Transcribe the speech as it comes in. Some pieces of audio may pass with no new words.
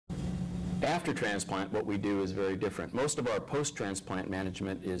After transplant, what we do is very different. Most of our post-transplant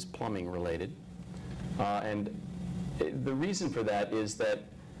management is plumbing related. The reason for that is that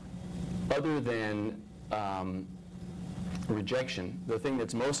other than rejection, the thing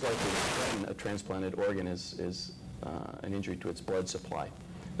that's most likely to threaten a transplanted organ is an injury to its blood supply.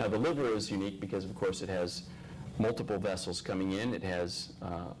 Now, the liver is unique because, of course, it has multiple vessels coming in. It has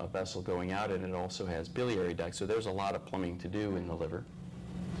a vessel going out, and it also has biliary ducts. So there's a lot of plumbing to do in the liver.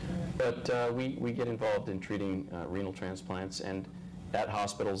 But we get involved in treating renal transplants, and at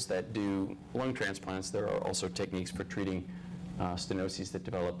hospitals that do lung transplants, there are also techniques for treating stenoses that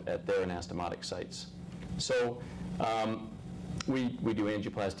develop at their anastomotic sites. So we do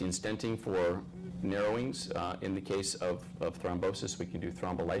angioplasty and stenting for narrowings. In the case of thrombosis, we can do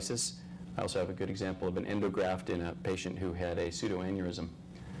thrombolysis. I also have a good example of an endograft in a patient who had a pseudoaneurysm.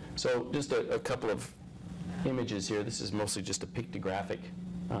 So just a couple of images here. This is mostly just a pictographic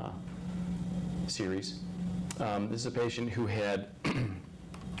series. This is a patient who had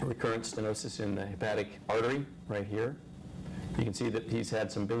recurrent stenosis in the hepatic artery right here. You can see that he's had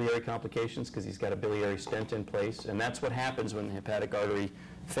some biliary complications because he's got a biliary stent in place, and that's what happens when the hepatic artery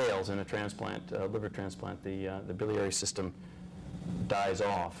fails in a transplant, liver transplant. The biliary system dies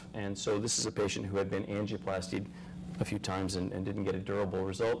off, and so this is a patient who had been angioplastied a few times and didn't get a durable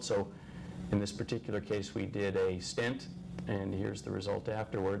result. So in this particular case, we did a stent, and here's the result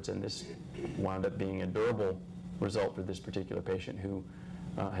afterwards, and this wound up being a durable result for this particular patient who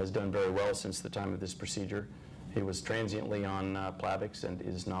has done very well since the time of this procedure. He was transiently on Plavix and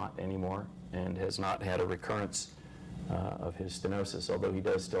is not anymore, and has not had a recurrence of his stenosis, although he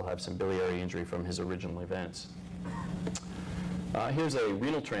does still have some biliary injury from his original events. Here's a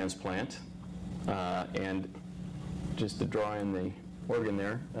renal transplant, and just to draw in the organ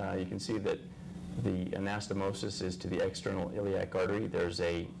there, you can see that the anastomosis is to the external iliac artery. There's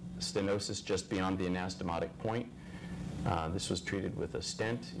a stenosis just beyond the anastomotic point. This was treated with a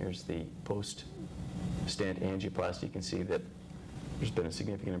stent. Here's the post-stent angioplasty. You can see that there's been a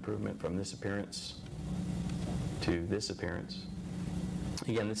significant improvement from this appearance to this appearance.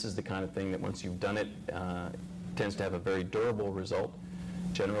 Again, this is the kind of thing that once you've done it, tends to have a very durable result.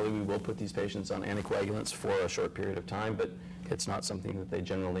 Generally, we will put these patients on anticoagulants for a short period of time, but it's not something that they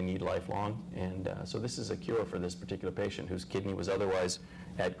generally need lifelong. And so this is a cure for this particular patient whose kidney was otherwise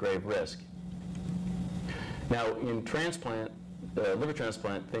at grave risk. Now, in transplant, liver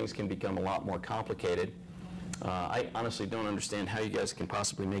transplant, things can become a lot more complicated. I honestly don't understand how you guys can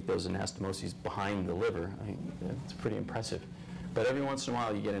possibly make those anastomoses behind the liver. It's pretty impressive. But every once in a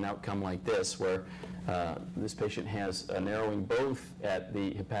while, you get an outcome like this, where this patient has a narrowing both at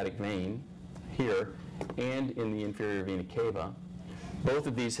the hepatic vein here and in the inferior vena cava. Both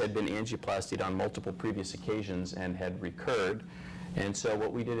of these had been angioplastied on multiple previous occasions and had recurred. And so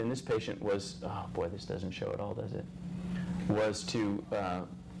what we did in this patient was, oh boy, this doesn't show at all, does it? Was to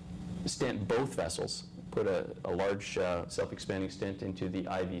stent both vessels, put a large self-expanding stent into the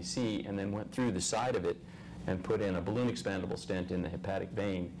IVC, and then went through the side of it and put in a balloon expandable stent in the hepatic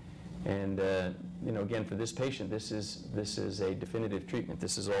vein. And you know, again, for this patient, this is a definitive treatment.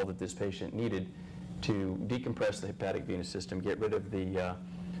 This is all that this patient needed to decompress the hepatic venous system, get rid of the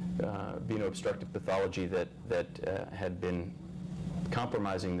veno-obstructive pathology that had been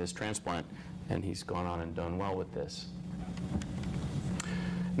compromising this transplant, and he's gone on and done well with this.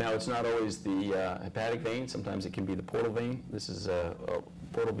 Now, it's not always the hepatic vein. Sometimes it can be the portal vein. This is a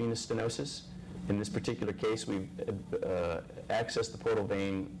portal venous stenosis. In this particular case, we've accessed the portal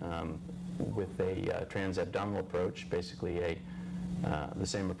vein with a transabdominal approach, basically the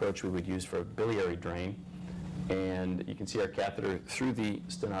same approach we would use for a biliary drain. And you can see our catheter through the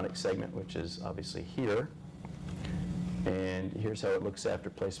stenotic segment, which is obviously here. And here's how it looks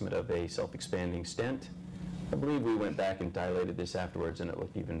after placement of a self-expanding stent. I believe we went back and dilated this afterwards, and it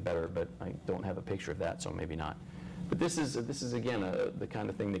looked even better, but I don't have a picture of that, so maybe not. But this is again, the kind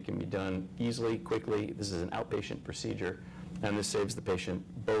of thing that can be done easily, quickly. This is an outpatient procedure, and this saves the patient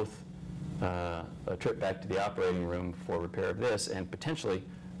both a trip back to the operating room for repair of this and potentially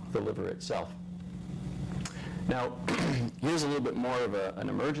the liver itself. Now, here's a little bit more of an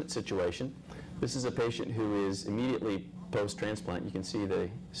emergent situation. This is a patient who is immediately post-transplant. You can see the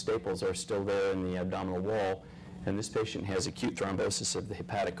staples are still there in the abdominal wall, and this patient has acute thrombosis of the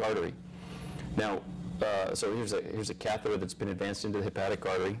hepatic artery. Now, so here's a catheter that's been advanced into the hepatic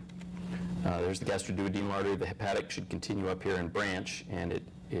artery. There's the gastroduodenal artery. The hepatic should continue up here and branch, and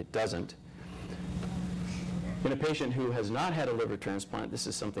it doesn't. In a patient who has not had a liver transplant, this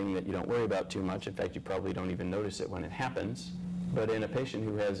is something that you don't worry about too much. In fact, you probably don't even notice it when it happens. But in a patient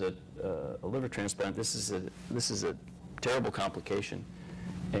who has a liver transplant, this is a terrible complication.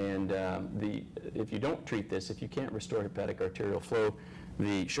 And if you don't treat this, if you can't restore hepatic arterial flow,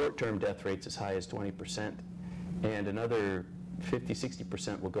 the short-term death rate's as high as 20%, and another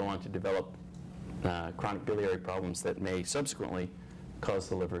 50-60% will go on to develop chronic biliary problems that may subsequently cause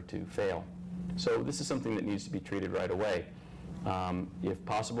the liver to fail. So this is something that needs to be treated right away. If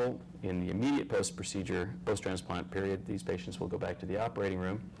possible, in the immediate post-procedure, post-transplant period, these patients will go back to the operating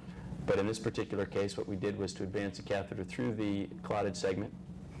room. But in this particular case, what we did was to advance a catheter through the clotted segment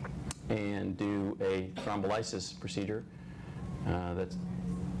and do a thrombolysis procedure.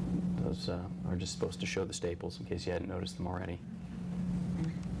 Those are just supposed to show the staples in case you hadn't noticed them already.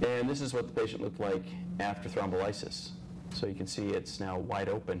 And this is what the patient looked like after thrombolysis. So you can see it's now wide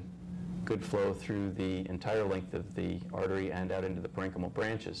open, good flow through the entire length of the artery and out into the parenchymal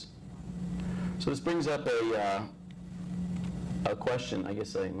branches. So this brings up a question. I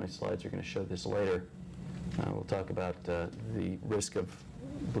guess my slides are going to show this later. We'll talk about the risk of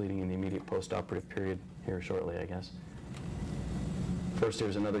bleeding in the immediate postoperative period here shortly, I guess. First,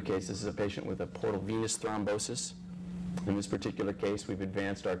 here's another case. This is a patient with a portal venous thrombosis. In this particular case, we've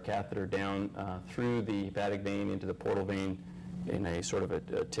advanced our catheter down through the hepatic vein into the portal vein in a sort of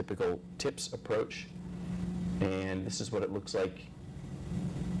a typical TIPS approach. And this is what it looks like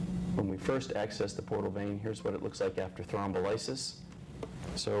when we first access the portal vein. Here's what it looks like after thrombolysis.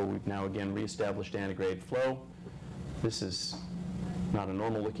 So we've now again reestablished antegrade flow. This is not a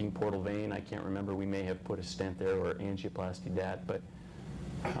normal looking portal vein. I can't remember, we may have put a stent there or angioplasty dat, but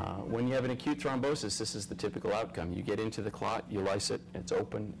when you have an acute thrombosis, this is the typical outcome. You get into the clot, you lyse it, it's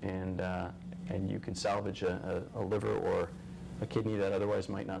open, and you can salvage a liver or a kidney that otherwise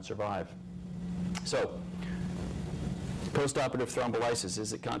might not survive. So, postoperative thrombolysis,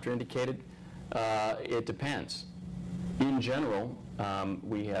 is it contraindicated? It depends. In general,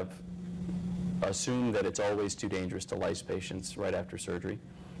 we have assumed that it's always too dangerous to lyse patients right after surgery.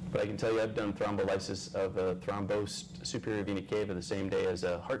 But I can tell you I've done thrombolysis of a thrombosed superior vena cava the same day as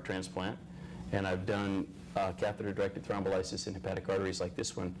a heart transplant, and I've done catheter-directed thrombolysis in hepatic arteries like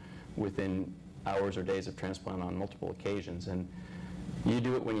this one within hours or days of transplant on multiple occasions. And you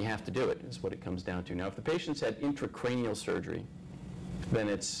do it when you have to do it, is what it comes down to. Now, if the patient's had intracranial surgery, then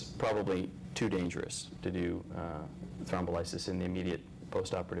it's probably too dangerous to do thrombolysis in the immediate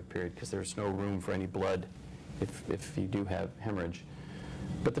postoperative period because there's no room for any blood if you do have hemorrhage.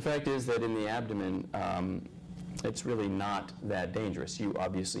 But the fact is that in the abdomen, it's really not that dangerous. You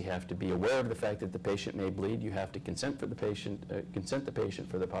obviously have to be aware of the fact that the patient may bleed. You have to consent the patient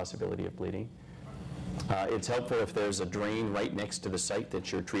for the possibility of bleeding. It's helpful if there's a drain right next to the site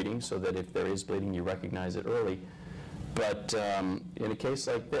that you're treating so that if there is bleeding, you recognize it early. But in a case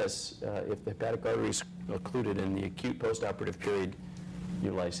like this, if the hepatic artery is occluded in the acute postoperative period,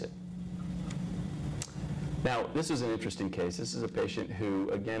 you lyse it. Now, this is an interesting case. This is a patient who,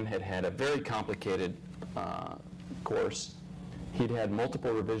 again, had had a very complicated course. He'd had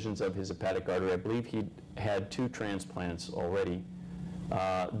multiple revisions of his hepatic artery. I believe he'd had 2 transplants already.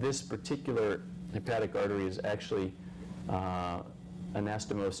 This particular hepatic artery is actually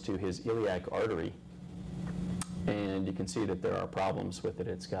anastomosed to his iliac artery. And you can see that there are problems with it.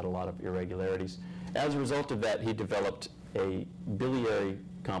 It's got a lot of irregularities. As a result of that, he developed a biliary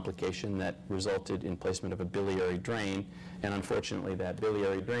complication that resulted in placement of a biliary drain, and unfortunately that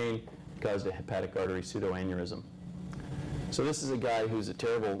biliary drain caused a hepatic artery pseudoaneurysm. So this is a guy who's a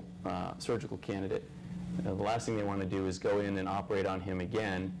terrible surgical candidate. The last thing they want to do is go in and operate on him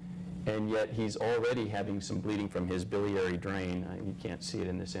again, and yet he's already having some bleeding from his biliary drain. You can't see it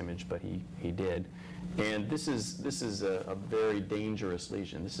in this image, but he did. And this is a very dangerous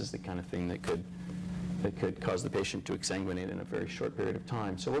lesion. This is the kind of thing that could cause the patient to exsanguinate in a very short period of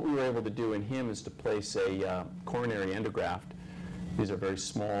time. So what we were able to do in him is to place a coronary endograft. These are very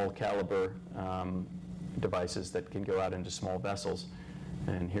small caliber devices that can go out into small vessels.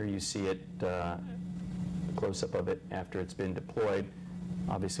 And here you see it, a close-up of it after it's been deployed,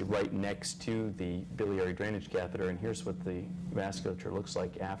 obviously right next to the biliary drainage catheter. And here's what the vasculature looks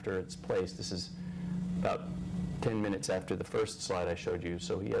like after it's placed. This is about 10 minutes after the first slide I showed you,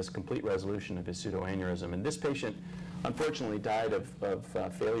 so he has complete resolution of his pseudoaneurysm. And this patient, unfortunately, died of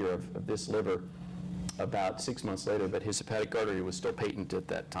failure of this liver about 6 months later, but his hepatic artery was still patent at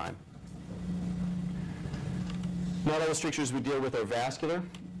that time. Not all the strictures we deal with are vascular.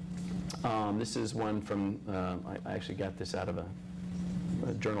 This is one from, I actually got this out of a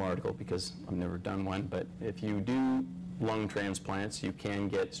journal article because I've never done one, but if you do lung transplants, you can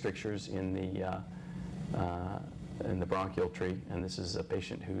get strictures in the bronchial tree, and this is a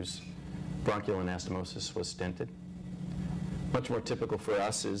patient whose bronchial anastomosis was stented. Much more typical for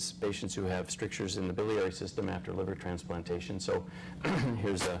us is patients who have strictures in the biliary system after liver transplantation. So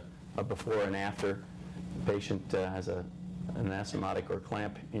here's a before and after. The patient has an anastomotic or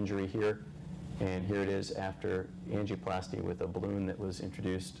clamp injury here, and here it is after angioplasty with a balloon that was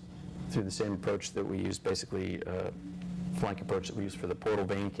introduced through the same approach that we use, basically flank approach that we use for the portal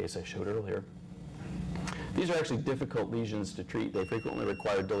vein case I showed earlier. These are actually difficult lesions to treat. They frequently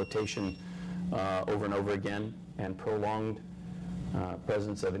require dilatation over and over again and prolonged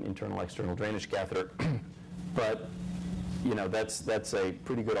presence of an internal-external drainage catheter. But you know, that's a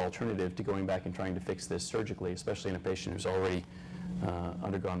pretty good alternative to going back and trying to fix this surgically, especially in a patient who's already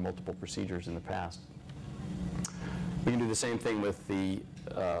undergone multiple procedures in the past. We can do the same thing with the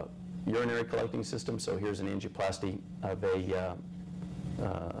urinary collecting system. So here's an angioplasty of a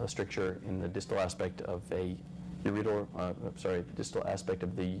stricture in the distal aspect of a distal aspect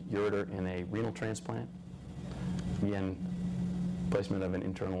of the ureter in a renal transplant. Again, placement of an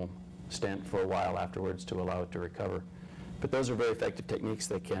internal stent for a while afterwards to allow it to recover. But those are very effective techniques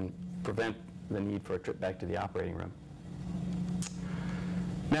that can prevent the need for a trip back to the operating room.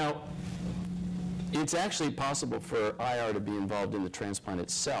 Now, it's actually possible for IR to be involved in the transplant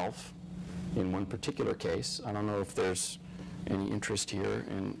itself in one particular case. I don't know if there's any interest here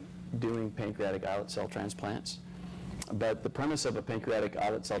in doing pancreatic islet cell transplants. But the premise of a pancreatic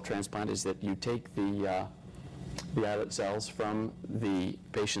islet cell transplant is that you take the islet cells from the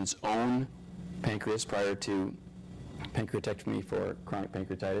patient's own pancreas prior to pancreatectomy for chronic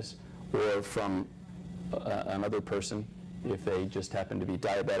pancreatitis, or from another person if they just happen to be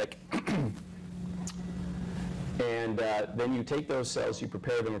diabetic. And then you take those cells, you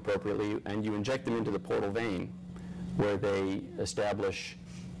prepare them appropriately, and you inject them into the portal vein, where they establish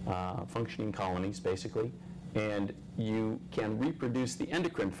functioning colonies, basically, and you can reproduce the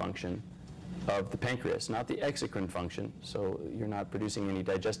endocrine function of the pancreas, not the exocrine function. So you're not producing any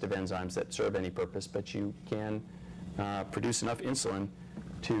digestive enzymes that serve any purpose, but you can produce enough insulin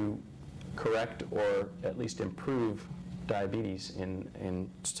to correct or at least improve diabetes in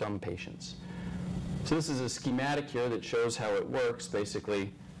some patients. So this is a schematic here that shows how it works.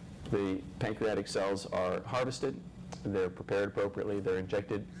 Basically, the pancreatic cells are harvested, they're prepared appropriately, they're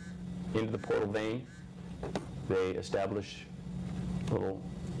injected into the portal vein, they establish little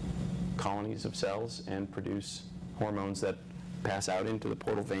colonies of cells and produce hormones that pass out into the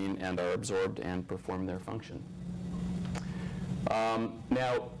portal vein and are absorbed and perform their function.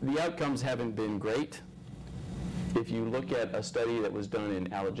 Now, the outcomes haven't been great. If you look at a study that was done in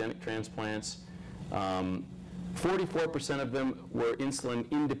allogenic transplants, 44% of them were insulin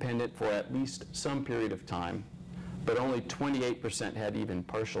independent for at least some period of time, but only 28% had even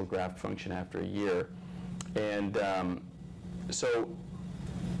partial graft function after a year. And so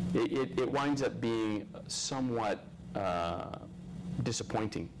it winds up being somewhat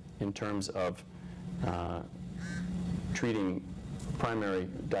disappointing in terms of treating primary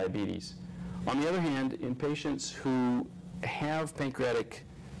diabetes. On the other hand, in patients who have pancreatic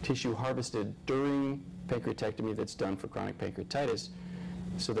tissue harvested during pancreatectomy that's done for chronic pancreatitis,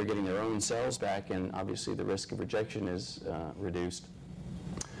 so they're getting their own cells back, and obviously the risk of rejection is reduced.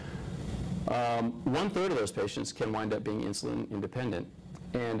 1/3 of those patients can wind up being insulin independent,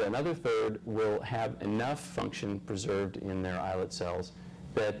 and another third will have enough function preserved in their islet cells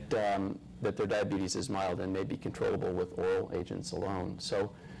that, that their diabetes is mild and may be controllable with oral agents alone.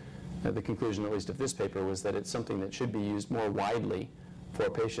 So the conclusion, at least of this paper, was that it's something that should be used more widely for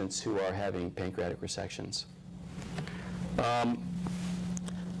patients who are having pancreatic resections.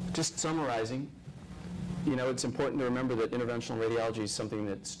 Just summarizing, you know, it's important to remember that interventional radiology is something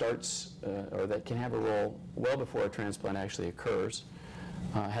that starts or that can have a role well before a transplant actually occurs.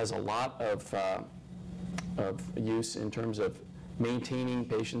 Has a lot of use in terms of maintaining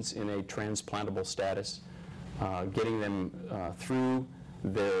patients in a transplantable status, getting them through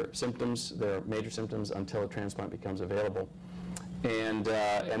their symptoms, their major symptoms, until a transplant becomes available, and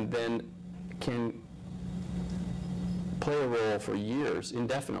then can play a role for years,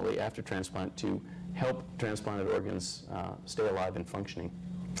 indefinitely after transplant, to help transplanted organs stay alive and functioning.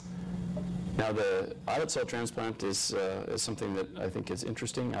 Now, the islet cell transplant is something that I think is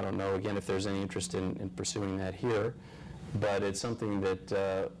interesting. I don't know, again, if there's any interest in pursuing that here, but it's something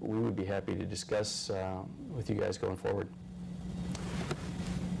that we would be happy to discuss with you guys going forward.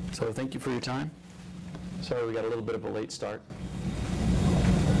 So thank you for your time. Sorry we got a little bit of a late start.